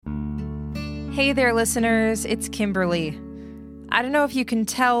Hey there, listeners. It's Kimberly. I don't know if you can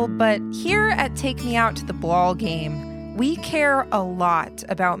tell, but here at Take Me Out to the Ball Game, we care a lot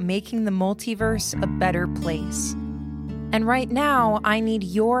about making the multiverse a better place. And right now, I need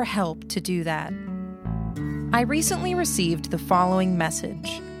your help to do that. I recently received the following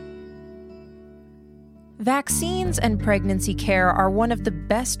message. Vaccines and pregnancy care are one of the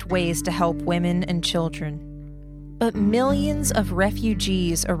best ways to help women and children. But millions of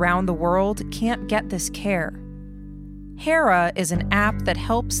refugees around the world can't get this care. Hera is an app that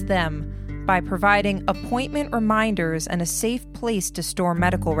helps them by providing appointment reminders and a safe place to store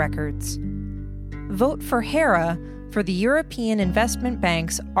medical records. Vote for Hera for the European Investment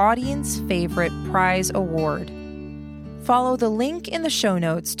Bank's Audience Favorite Prize Award. Follow the link in the show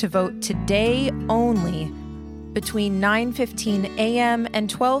notes to vote today only between 9:15 a.m. and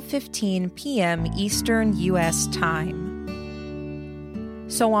 12:15 p.m. Eastern U.S. time.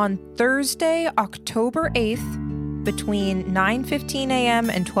 So on Thursday, October 8th, between 9:15 a.m.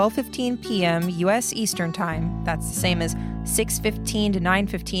 and 12:15 p.m. U.S. Eastern Time, that's the same as 6:15 to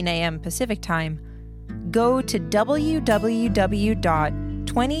 9:15 a.m. Pacific Time, go to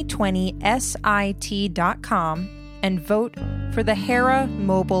www.2020sit.com and vote for the Hera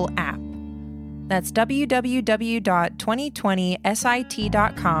mobile app. That's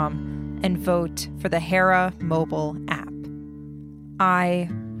www.2020sit.com and vote for the Hera mobile app. I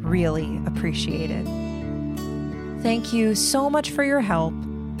really appreciate it. Thank you so much for your help,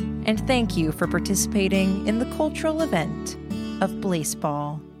 and thank you for participating in the cultural event of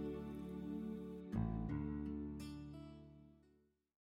Blaseball.